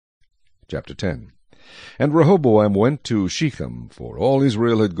Chapter 10. And Rehoboam went to Shechem, for all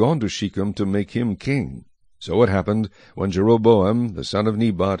Israel had gone to Shechem to make him king. So it happened, when Jeroboam the son of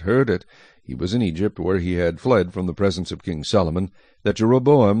Nebat heard it, he was in Egypt, where he had fled from the presence of King Solomon, that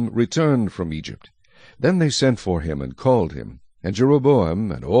Jeroboam returned from Egypt. Then they sent for him and called him. And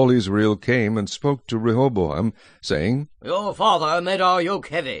Jeroboam and all Israel came and spoke to Rehoboam, saying, Your father made our yoke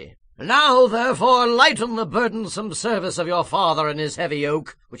heavy. Now, therefore, lighten the burdensome service of your father and his heavy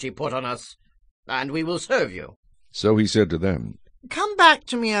yoke, which he put on us, and we will serve you. So he said to them, Come back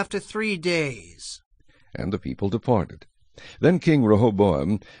to me after 3 days. And the people departed. Then King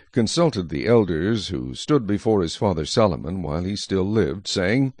Rehoboam consulted the elders who stood before his father Solomon while he still lived,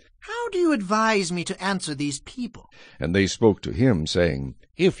 saying, How do you advise me to answer these people? And they spoke to him, saying,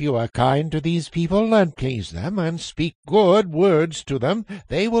 If you are kind to these people, and please them, and speak good words to them,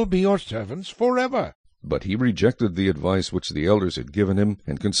 they will be your servants forever. But he rejected the advice which the elders had given him,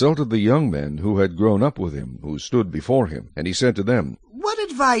 and consulted the young men who had grown up with him, who stood before him. And he said to them, What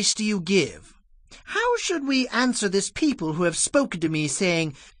advice do you give? How should we answer this people who have spoken to me,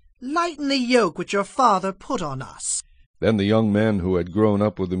 saying, Lighten the yoke which your father put on us? Then the young men who had grown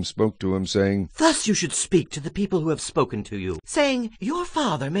up with him spoke to him, saying, Thus you should speak to the people who have spoken to you, saying, Your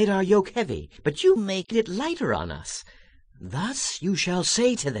father made our yoke heavy, but you make it lighter on us. Thus you shall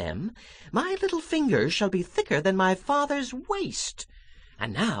say to them, My little fingers shall be thicker than my father's waist.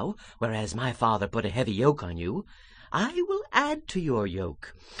 And now, whereas my father put a heavy yoke on you, I will add to your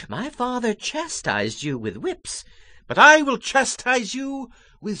yoke. My father chastised you with whips, but I will chastise you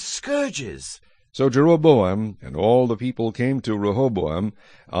with scourges. So Jeroboam and all the people came to Rehoboam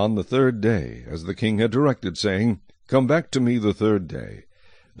on the 3rd day, as the king had directed, saying, Come back to me the 3rd day.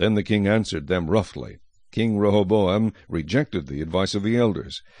 Then the king answered them roughly. King Rehoboam rejected the advice of the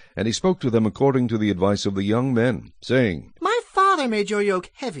elders, and he spoke to them according to the advice of the young men, saying, My father made your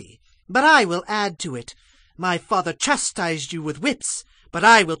yoke heavy, but I will add to it. My father chastised you with whips, but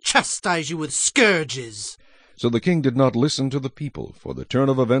I will chastise you with scourges. So the king did not listen to the people, for the turn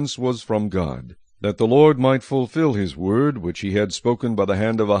of events was from God, that the Lord might fulfill his word which he had spoken by the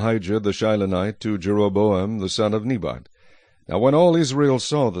hand of Ahijah the Shilonite to Jeroboam the son of Nebat. Now when all Israel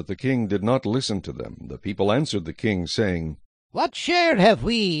saw that the king did not listen to them, the people answered the king, saying, What share have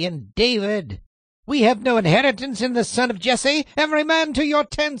we in David? We have no inheritance in the son of Jesse. Every man to your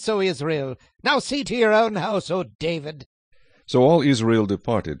tents, O Israel. Now see to your own house, O David. So all Israel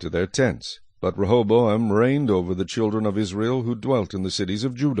departed to their tents. But Rehoboam reigned over the children of Israel who dwelt in the cities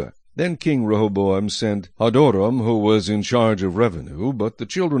of Judah. Then King Rehoboam sent Hadoram, who was in charge of revenue, but the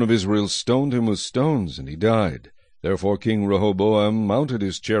children of Israel stoned him with stones, and he died. Therefore King Rehoboam mounted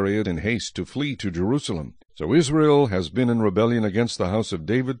his chariot in haste to flee to Jerusalem. So Israel has been in rebellion against the house of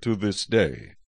David to this day.